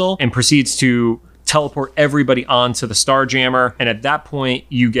crystal, and proceeds to teleport everybody onto the Starjammer. And at that point,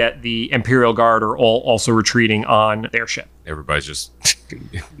 you get the Imperial Guard are all also retreating on their ship. Everybody's just,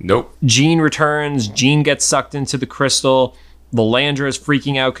 nope. Jean returns. Jean gets sucked into the crystal. Lilandra is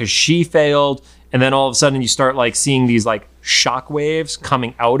freaking out because she failed. And then all of a sudden you start like seeing these like shock waves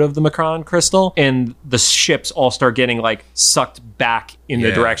coming out of the Macron crystal, and the ships all start getting like sucked back in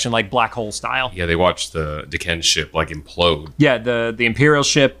the direction, like black hole style. Yeah, they watch the Deken ship like implode. Yeah, the Imperial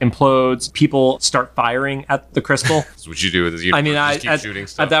ship implodes. People start firing at the crystal. That's what you do with the universe. Keep shooting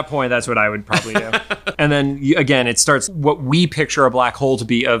stuff. At that point, that's what I would probably do. And then again, it starts what we picture a black hole to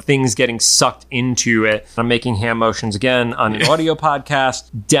be, of things getting sucked into it. I'm making hand motions again on an audio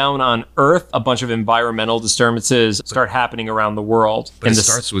podcast. Down on Earth, a bunch of environmental disturbances start happening around the world. But and it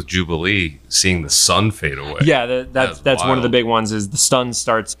starts with Jubilee seeing the sun fade away. Yeah, that's one of the big ones, is the sun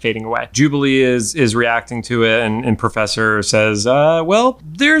starts fading away. Jubilee is reacting to it, and Professor says, well,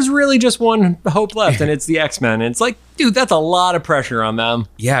 there's really just one hope left, and it's the X-Men. And it's like, dude, that's a lot of pressure on them.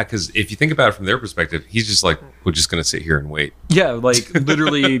 Yeah, because if you think about it from their perspective, he's just like, we're just going to sit here and wait. Yeah, like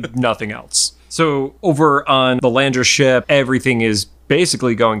literally nothing else. So over on the Lilandra ship, everything is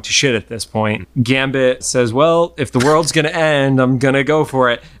basically going to shit at this point. Gambit says, well, if the world's going to end, I'm going to go for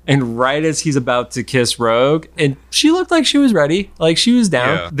it. And right as he's about to kiss Rogue, and she looked like she was ready, like she was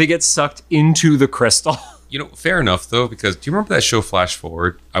down, they get sucked into the crystal. You know, fair enough, though, because do you remember that show Flash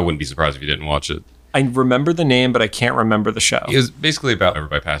Forward? I wouldn't be surprised if you didn't watch it. I remember the name, but I can't remember the show. It was basically about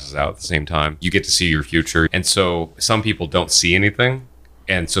everybody passes out at the same time. You get to see your future. And so some people don't see anything.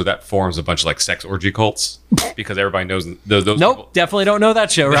 And so that forms a bunch of like sex orgy cults, because everybody knows those nope, people, definitely don't know that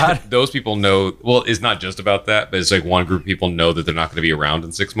show, Rod. Those people know, well, it's not just about that, but it's like one group of people know that they're not going to be around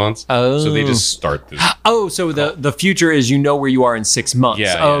in 6 months. Oh. So they just start this. Oh, so the future is, you know where you are in 6 months.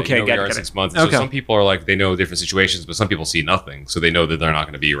 Yeah. Oh, okay, you know where you are in 6 months. Okay. So some people are like, they know different situations, but some people see nothing. So they know that they're not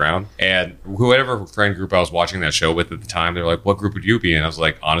going to be around. And whoever friend group I was watching that show with at the time, they're like, what group would you be in? I was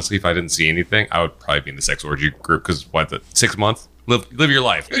like, honestly, if I didn't see anything, I would probably be in the sex orgy group, because what, 6 months? Live your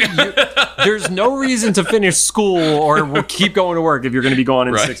life. There's no reason to finish school or keep going to work if you're going to be gone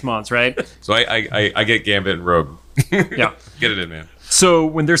in 6 months, right? So I get Gambit and Rogue. Yeah. Get it in, man. So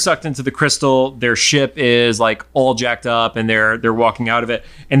when they're sucked into the crystal, their ship is like all jacked up, and they're walking out of it.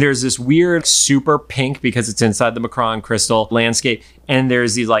 And there's this weird super pink, because it's inside the Macron crystal landscape. And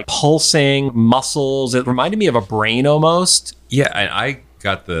there's these like pulsing muscles. It reminded me of a brain almost. Yeah, and I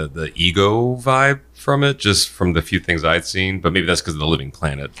got the ego vibe from it, just from the few things I'd seen, but maybe that's because of the living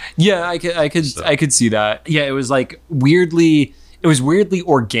planet. Yeah, I could see that. Yeah, it was like weirdly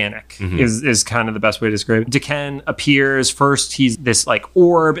organic, is kind of the best way to describe it. Deken appears. First, he's this like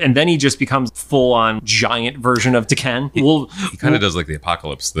orb, and then he just becomes full-on giant version of Deken. He kind of does like the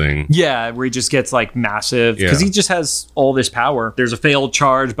apocalypse thing. Yeah, where he just gets like massive, because he just has all this power. There's a failed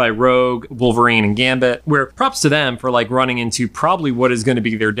charge by Rogue, Wolverine, and Gambit, where props to them for like running into probably what is going to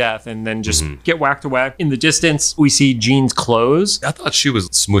be their death, and then just get whacked away. In the distance, we see Jean's clothes. I thought she was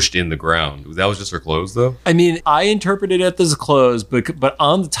smushed in the ground. That was just her clothes, though? I mean, I interpreted it as clothes, but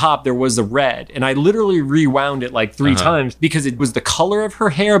on the top there was the red, and I literally rewound it like 3 times, because it was the color of her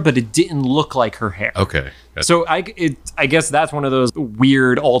hair, but it didn't look like her hair. Okay. So I guess that's one of those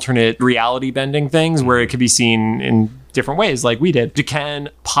weird alternate reality bending things where it could be seen in different ways, like we did. Deken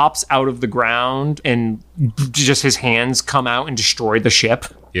pops out of the ground, and just his hands come out and destroy the ship.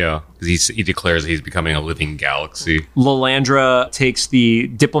 Yeah, because he declares he's becoming a living galaxy. Lilandra takes the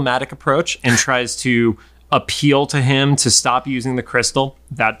diplomatic approach and tries to appeal to him to stop using the crystal.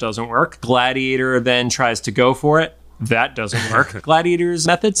 That doesn't work. Gladiator then tries to go for it. That doesn't work. Gladiator's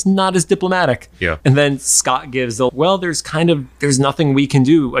method's not as diplomatic. Yeah. And then Scott gives there's nothing we can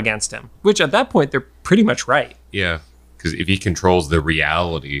do against him, which at that point they're pretty much right. Yeah, because if he controls the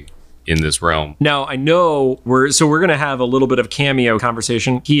reality in this realm. Now, I know we're going to have a little bit of cameo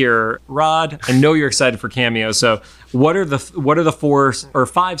conversation here. Rod, I know you're excited for cameo. So what are the 4 or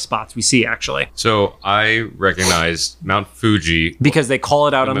 5 spots we see, actually? So I recognize Mount Fuji. Because they call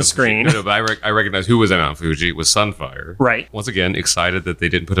it out on the screen. No, but I recognize who was at Mount Fuji. It was Sunfire. Right. Once again, excited that they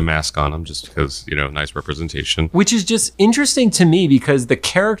didn't put a mask on him, just because, nice representation. Which is just interesting to me, because the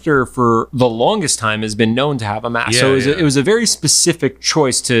character for the longest time has been known to have a mask. So it was a very specific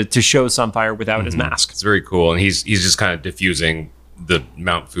choice to show Sunfire without his mask. It's very cool. And he's just kind of diffusing the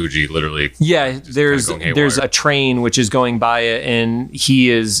Mount Fuji, literally. Yeah, there's a train which is going by it, and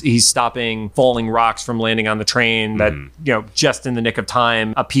he's stopping falling rocks from landing on the train. That just in the nick of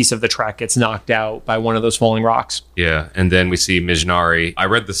time, a piece of the track gets knocked out by one of those falling rocks. Yeah, and then we see Mizhnari. I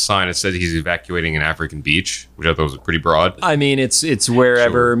read the sign. It said he's evacuating an African beach, which I thought was pretty broad. I mean, it's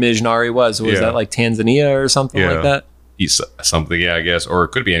wherever Mizhnari was. Was that like Tanzania or something like that? something, yeah, I guess. Or it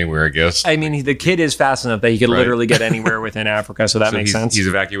could be anywhere, I guess. I mean, the kid is fast enough that he could literally get anywhere within Africa, so that makes sense. He's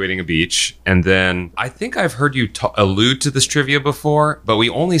evacuating a beach. And then I think I've heard you allude to this trivia before, but we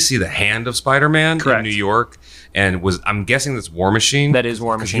only see the hand of Spider-Man in New York. And I'm guessing that's War Machine. That is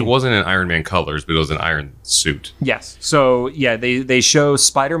War Machine. He wasn't in Iron Man colors, but it was an iron suit. Yes. So, yeah, they show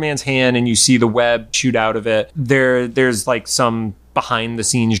Spider-Man's hand, and you see the web shoot out of it. There's like some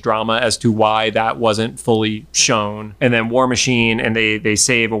behind-the-scenes drama as to why that wasn't fully shown. And then War Machine, and they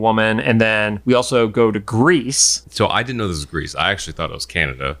save a woman. And then we also go to Greece. So I didn't know this was Greece. I actually thought it was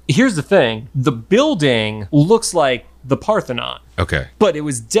Canada. Here's the thing. The building looks like the Parthenon. Okay. But it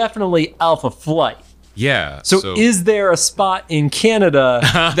was definitely Alpha Flight. Yeah. So is there a spot in Canada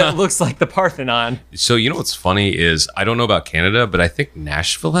that looks like the Parthenon? So you know what's funny is, I don't know about Canada, but I think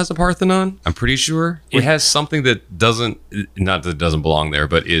Nashville has a Parthenon. I'm pretty sure. It has something that doesn't belong there,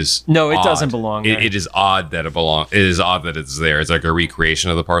 but is No, it odd. doesn't belong there. It is odd that it is odd that it's there. It's like a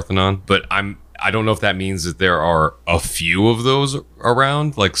recreation of the Parthenon. But I don't know if that means that there are a few of those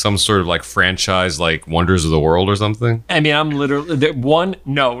around, like some sort of like franchise, like Wonders of the World or something. I mean, I'm literally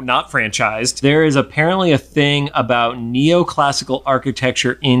not franchised. There is apparently a thing about neoclassical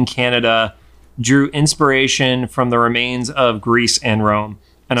architecture in Canada, drew inspiration from the remains of Greece and Rome.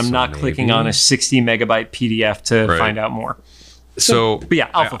 And I'm not clicking on a 60 megabyte PDF to find out more. But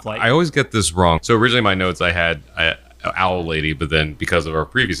yeah, Alpha Flight. I always get this wrong. So originally my notes, I had Owl Lady, but then because of our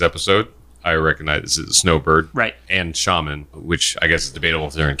previous episode, I recognize this is Snowbird, right, and Shaman, which I guess is debatable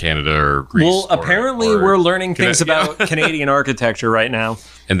if they're in Canada or Greece. Well, apparently we're learning things about Canadian architecture right now.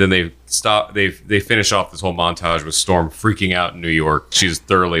 And then they finish off this whole montage with Storm freaking out in New York. She's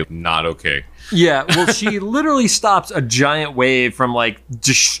thoroughly not okay. Yeah, well, she literally stops a giant wave from like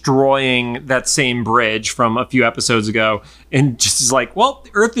destroying that same bridge from a few episodes ago, and just is like, well,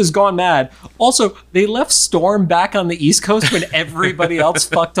 the Earth has gone mad. Also, they left Storm back on the East Coast when everybody else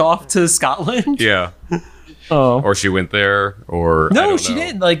fucked off to Scotland. Yeah. Oh. Or she went there, or no, she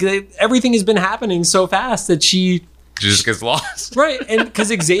didn't. Like everything has been happening so fast that she just gets lost. Right, and because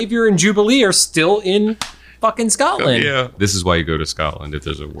Xavier and Jubilee are still in fucking Scotland. Yeah. This is why you go to Scotland if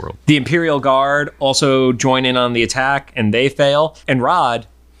there's a world. The Imperial Guard also join in on the attack, and they fail. And Rod,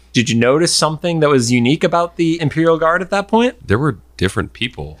 did you notice something that was unique about the Imperial Guard at that point? There were different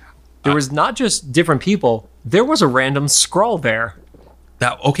people. There was not just different people. There was a random Skrull there.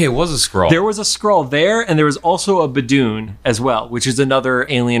 It was a Skrull. There was a Skrull there, and there was also a Badoon as well, which is another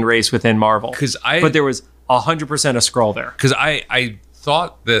alien race within Marvel. But there was 100% a Skrull there. Because I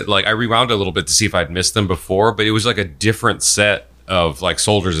thought that, like, I rewound a little bit to see if I'd missed them before, but it was like a different set of like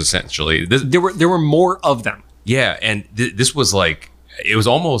soldiers essentially. There were more of them. Yeah, and this was like, it was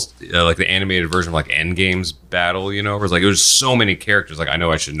almost like the animated version of like Endgame's battle, you know, where it was so many characters. Like, I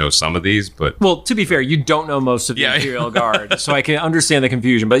know I should know some of these, but well, to be fair, you don't know most of the Imperial Guard, so I can understand the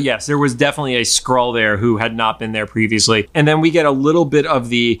confusion. But yes, there was definitely a Skrull there who had not been there previously. And then we get a little bit of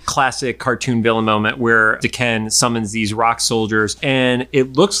the classic cartoon villain moment where D'Ken summons these rock soldiers, and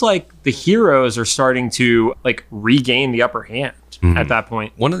it looks like the heroes are starting to like regain the upper hand at that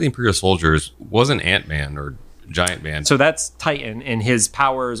point. One of the Imperial soldiers wasn't Ant-Man or Giant Man. So that's Titan, and his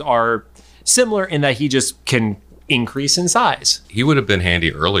powers are similar in that he just can increase in size. He would have been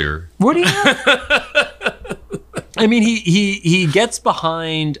handy earlier. What do you I mean, he gets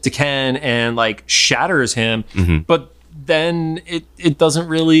behind D'Ken and like shatters him, but then it doesn't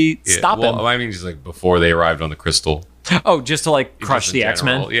really stop him. I mean, just like before they arrived on the crystal. Oh, just to like crush the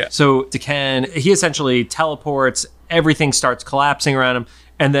X-Men. Yeah. So D'Ken, he essentially teleports, everything starts collapsing around him,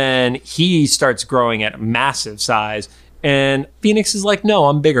 and then he starts growing at massive size. And Phoenix is like, no,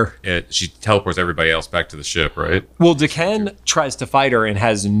 I'm bigger. Yeah, she teleports everybody else back to the ship, right? Well, D'Ken tries to fight her and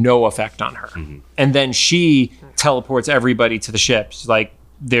has no effect on her. And then she teleports everybody to the ship. She's like,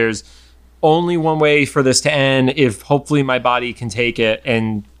 there's only one way for this to end, if hopefully my body can take it,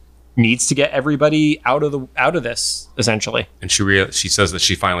 and needs to get everybody out of this, essentially. And she says that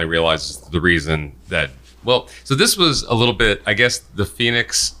she finally realizes the reason that, well, so this was a little bit, I guess the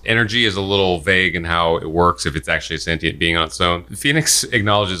Phoenix energy is a little vague in how it works, if it's actually a sentient being on its own. Phoenix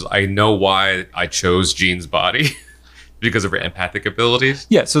acknowledges, I know why I chose Jean's body. Because of her empathic abilities.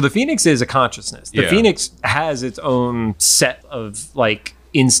 Yeah, so the Phoenix is a consciousness. The Phoenix has its own set of like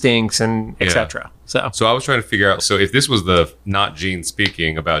instincts and etc. So I was trying to figure out, so if this was the not Jean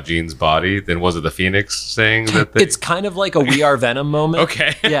speaking about Jean's body, then was it the Phoenix saying that it's kind of like a We Are Venom moment.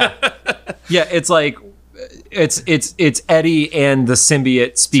 Okay. Yeah, it's like it's Eddie and the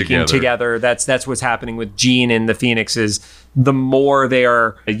symbiote speaking together. That's what's happening with Jean and the Phoenix. Is the more they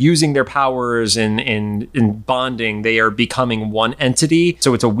are using their powers and bonding, they are becoming one entity.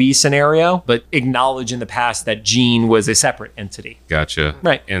 So it's a we scenario, but acknowledge in the past that Jean was a separate entity. Gotcha.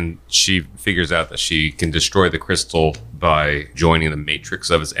 Right. And she figures out that she can destroy the crystal by joining the matrix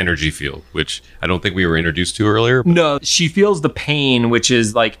of its energy field, which I don't think we were introduced to earlier. No, she feels the pain, which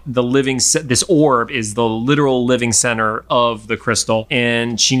is like the living, this orb is the literal living center of the crystal.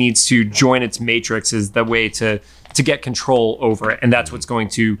 And she needs to join its matrix is the way to get control over it. And that's what's going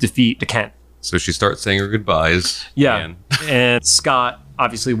to defeat the Kent. So she starts saying her goodbyes. Yeah. And Scott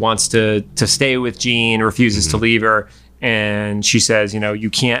obviously wants to stay with Jean, refuses to leave her. And she says, you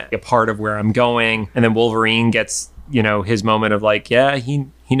can't be a part of where I'm going. And then Wolverine gets, his moment of like, yeah, he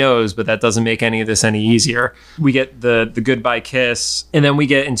knows, but that doesn't make any of this any easier. We get the goodbye kiss. And then we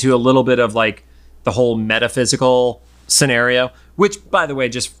get into a little bit of like the whole metaphysical scenario, which, by the way,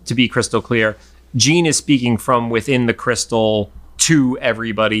 just to be crystal clear, Jean is speaking from within the crystal to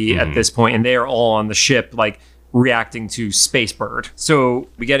everybody at this point, and they are all on the ship, like reacting to Spacebird. So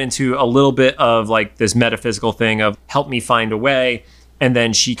we get into a little bit of like this metaphysical thing of help me find a way, and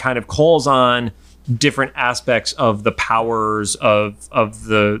then she kind of calls on different aspects of the powers of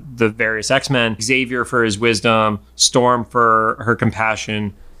the various X-Men. Xavier for his wisdom, Storm for her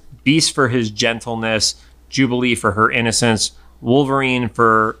compassion, Beast for his gentleness, Jubilee for her innocence, Wolverine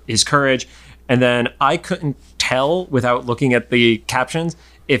for his courage. And then I couldn't tell without looking at the captions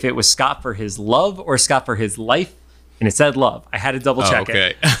if it was Scott for his love or Scott for his life. And it said love. I had to double check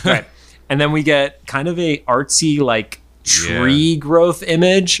it. Right. And then we get kind of a artsy, like, tree growth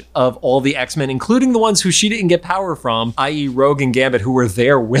image of all the X-Men, including the ones who she didn't get power from, i.e. Rogue and Gambit, who were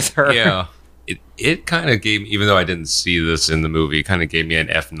there with her. Yeah. It kind of gave me, even though I didn't see this in the movie, it kind of gave me an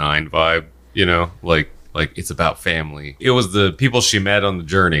F9 vibe, like it's about family. It was the people she met on the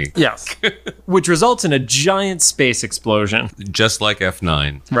journey. Yes. Which results in a giant space explosion. Just like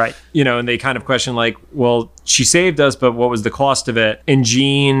F9. Right. And they kind of question like, well, she saved us, but what was the cost of it? And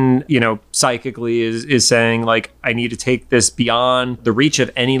Jean, psychically is saying like, I need to take this beyond the reach of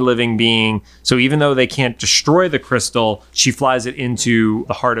any living being. So even though they can't destroy the crystal, she flies it into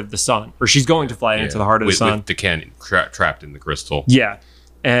the heart of the sun, or she's going to fly it into the heart of the sun. With the cannon trapped in the crystal. Yeah.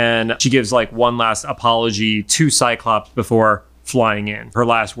 And she gives like one last apology to Cyclops before flying in. Her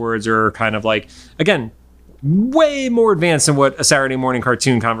last words are kind of like, again, way more advanced than what a Saturday morning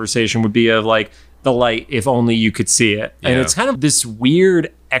cartoon conversation would be of like the light, if only you could see it. Yeah. And it's kind of this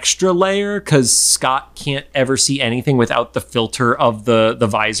weird extra layer because Scott can't ever see anything without the filter of the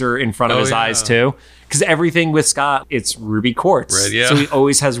visor in front of his eyes too. Because everything with Scott, it's ruby quartz. Red, yeah. So he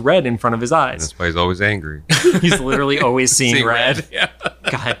always has red in front of his eyes. That's why he's always angry. He's literally always seeing red. Yeah.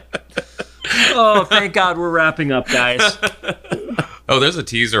 God. Oh, thank God we're wrapping up, guys. Oh, there's a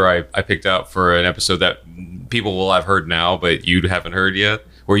teaser I picked out for an episode that people will have heard now, but you haven't heard yet,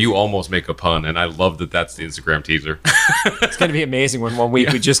 where you almost make a pun, and I love that that's the Instagram teaser. It's going to be amazing when one week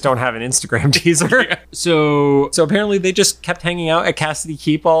we just don't have an Instagram teaser. Yeah. So apparently they just kept hanging out at Cassidy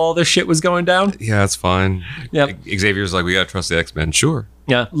Keep while all this shit was going down. Yeah, that's fine. Yep. Xavier's like, we got to trust the X-Men. Sure.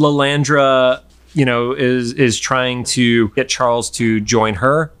 Yeah. Lalandra, is trying to get Charles to join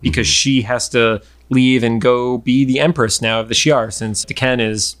her because she has to leave and go be the Empress now of the Shi'ar since Ken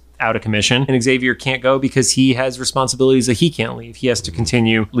is out of commission, and Xavier can't go because he has responsibilities that he can't leave. He has to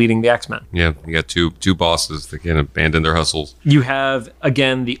continue leading the X-Men. Yeah, you got two bosses that can abandon their hustles. You have,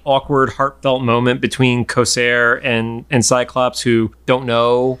 again, the awkward, heartfelt moment between Corsair and Cyclops, who don't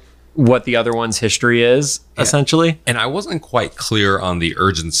know what the other one's history is, essentially. And I wasn't quite clear on the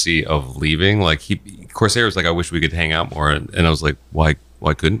urgency of leaving. Like, Corsair was like, I wish we could hang out more. And I was like, why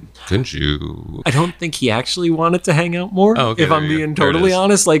couldn't you? I don't think he actually wanted to hang out more. Oh, okay, if I'm being totally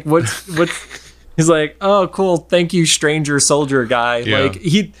honest, like what's he's like, oh, cool, thank you, stranger soldier guy. Yeah. Like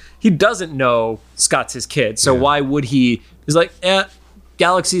he doesn't know Scott's his kid, so why would he? He's like,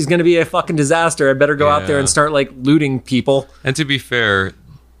 Galaxy's gonna be a fucking disaster. I better go out there and start like looting people. And to be fair,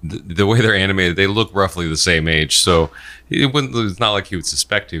 the way they're animated, they look roughly the same age, so it's not like he would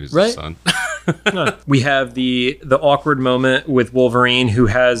suspect he was his son. We have the awkward moment with Wolverine, who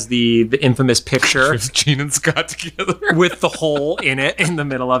has the infamous picture of Jean and Scott together with the hole in it in the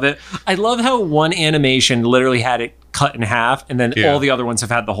middle of it. I love how one animation literally had it cut in half, and then all the other ones have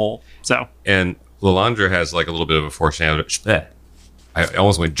had the hole. So, and Lalandra has like a little bit of a foreshadowing. I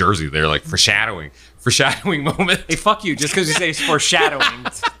almost went Jersey there, like foreshadowing moment. Hey, fuck you! Just because you say foreshadowing,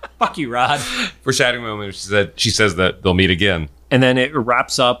 fuck you, Rod. Foreshadowing moment. She says that they'll meet again, and then it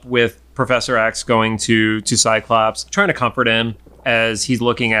wraps up with Professor X going to Cyclops, trying to comfort him as he's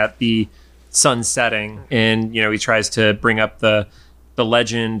looking at the sun setting, and he tries to bring up the the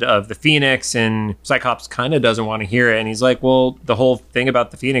legend of the Phoenix, and Cyclops kind of doesn't want to hear it. And he's like, well, the whole thing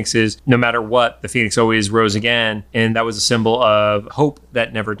about the Phoenix is no matter what, the Phoenix always rose again. And that was a symbol of hope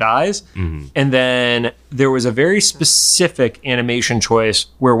that never dies. Mm-hmm. And then there was a very specific animation choice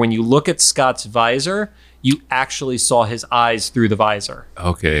where when you look at Scott's visor, you actually saw his eyes through the visor.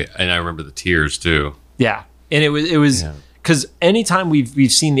 Okay. And I remember the tears too. Yeah. And it was because anytime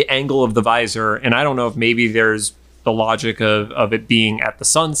we've seen the angle of the visor, and I don't know if maybe there's the logic of it being at the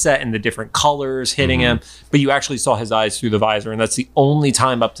sunset and the different colors hitting him, but you actually saw his eyes through the visor. And that's the only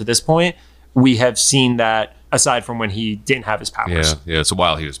time up to this point we have seen that, aside from when he didn't have his powers. Yeah. So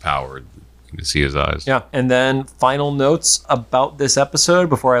while he was powered, you could see his eyes. Yeah. And then final notes about this episode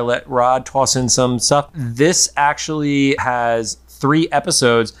before I let Rod toss in some stuff. This actually has 3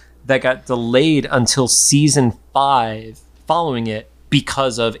 episodes that got delayed until season 5 following it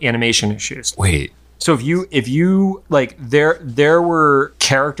because of animation issues. Wait. So if you like, there were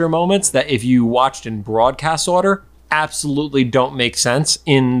character moments that if you watched in broadcast order, absolutely don't make sense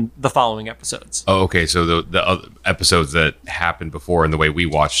in the following episodes. Oh, okay. So the other episodes that happened before and the way we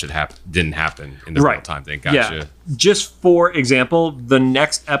watched it didn't happen in the real time thing. Gotcha. Yeah. Just for example, the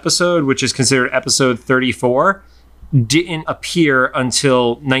next episode, which is considered episode 34, didn't appear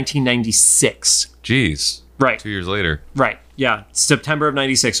until 1996. Jeez. Right. 2 years later. Right. Yeah. September of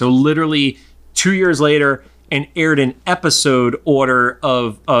 96. So literally 2 years later, and aired in episode order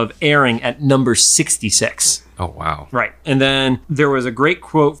of airing at number 66. Oh, wow. Right. And then there was a great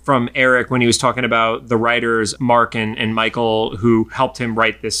quote from Eric when he was talking about the writers, Mark and Michael, who helped him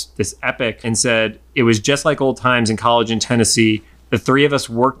write this epic, and said, it was just like old times in college in Tennessee. The 3 of us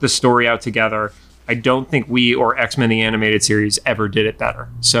worked the story out together. I don't think we or X-Men the Animated Series ever did it better.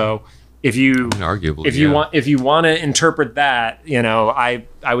 So if you want to interpret that,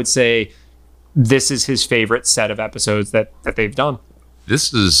 I would say this is his favorite set of episodes that they've done.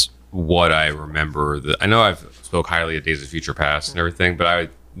 This is what I remember. I know I've spoke highly of Days of Future Past and everything, but I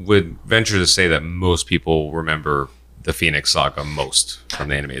would venture to say that most people remember the Phoenix Saga most from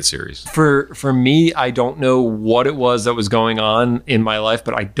the animated series. For me, I don't know what it was that was going on in my life,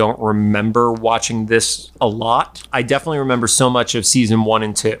 but I don't remember watching this a lot. I definitely remember so much of season 1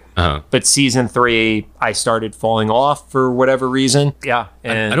 and 2. But season 3, I started falling off for whatever reason. Yeah.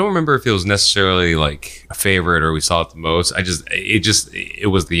 And I don't remember if it was necessarily like a favorite or we saw it the most. It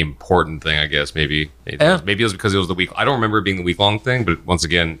was the important thing, I guess. Maybe it was because it was the week. I don't remember it being the week-long thing, but once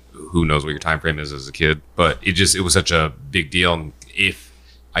again, who knows what your time frame is as a kid, but it was such a big deal. And if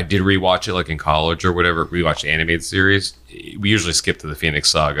I did rewatch it like in college or whatever, rewatch the animated series, we usually skip to the Phoenix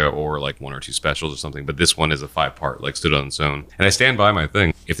Saga or like 1 or 2 specials or something, but this one is a 5-part, like stood on its own. And I stand by my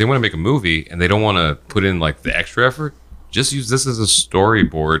thing. If they want to make a movie and they don't want to put in like the extra effort, just use this as a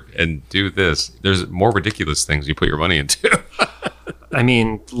storyboard and do this. There's more ridiculous things you put your money into. I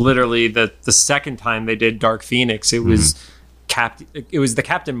mean, literally the second time they did Dark Phoenix, it was it was the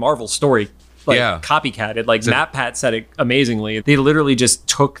Captain Marvel story, copycatted. Like Matt Pat said it amazingly. They literally just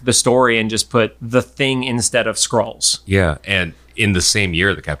took the story and just put the Thing instead of Skrulls. Yeah, and in the same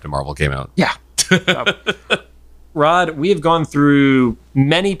year that Captain Marvel came out. Yeah. Rod, we have gone through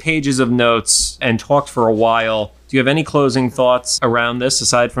many pages of notes and talked for a while. Do you have any closing thoughts around this,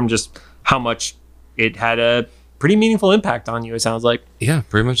 aside from just how much it had a pretty meaningful impact on you, it sounds like? Yeah,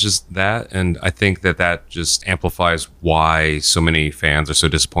 pretty much just that. And I think that just amplifies why so many fans are so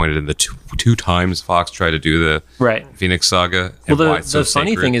disappointed in the two times Fox tried to do the Phoenix Saga. Well, the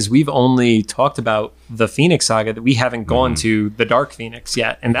funny thing is we've only talked about the Phoenix Saga, that we haven't gone to the Dark Phoenix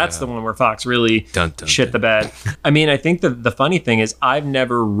yet. And that's the one where Fox really shit the bed. I mean, I think the funny thing is I've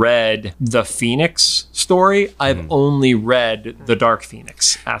never read the Phoenix story. I've only read the Dark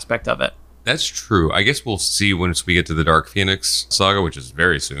Phoenix aspect of it. That's true. I guess we'll see once we get to the Dark Phoenix Saga, which is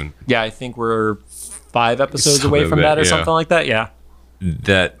very soon. Yeah, I think we're 5 episodes away from that or something like that. Yeah.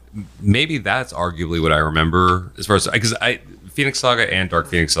 That maybe that's arguably what I remember as far as, because Phoenix Saga and Dark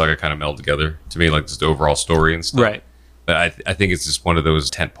Phoenix Saga kind of meld together to me, like just the overall story and stuff. Right. But I think it's just one of those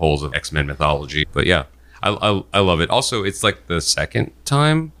tent poles of X-Men mythology. But yeah, I love it. Also, it's like the second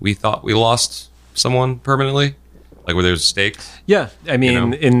time we thought we lost someone permanently, like where there's stakes. Yeah, I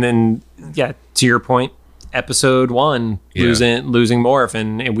mean, and then to your point, episode 1 losing Morph,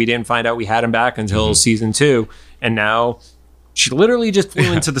 and we didn't find out we had him back until season 2, and now she literally just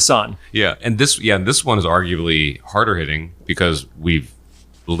flew into the sun. Yeah, and this one is arguably harder hitting because we've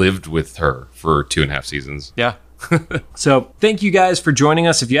lived with her for 2.5 seasons. Yeah. So thank you guys for joining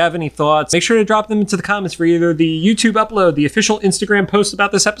us. If you have any thoughts, make sure to drop them into the comments for either the YouTube upload, the official Instagram post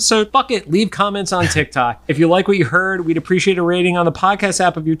about this episode. Fuck it, leave comments on TikTok. If you like what you heard, we'd appreciate a rating on the podcast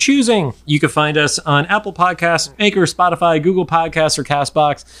app of your choosing. You can find us on Apple Podcasts, Anchor, Spotify, Google Podcasts, or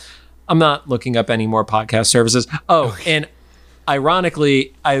CastBox. I'm not looking up any more podcast services. And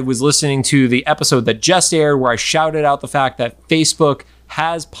ironically, I was listening to the episode that just aired where I shouted out the fact that Facebook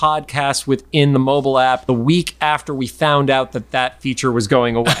has podcasts within the mobile app the week after we found out that feature was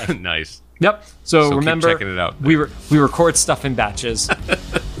going away. Nice. Yep. So remember, keep checking it out. We record stuff in batches.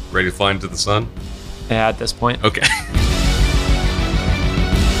 Ready to fly into the sun? At this point. Okay.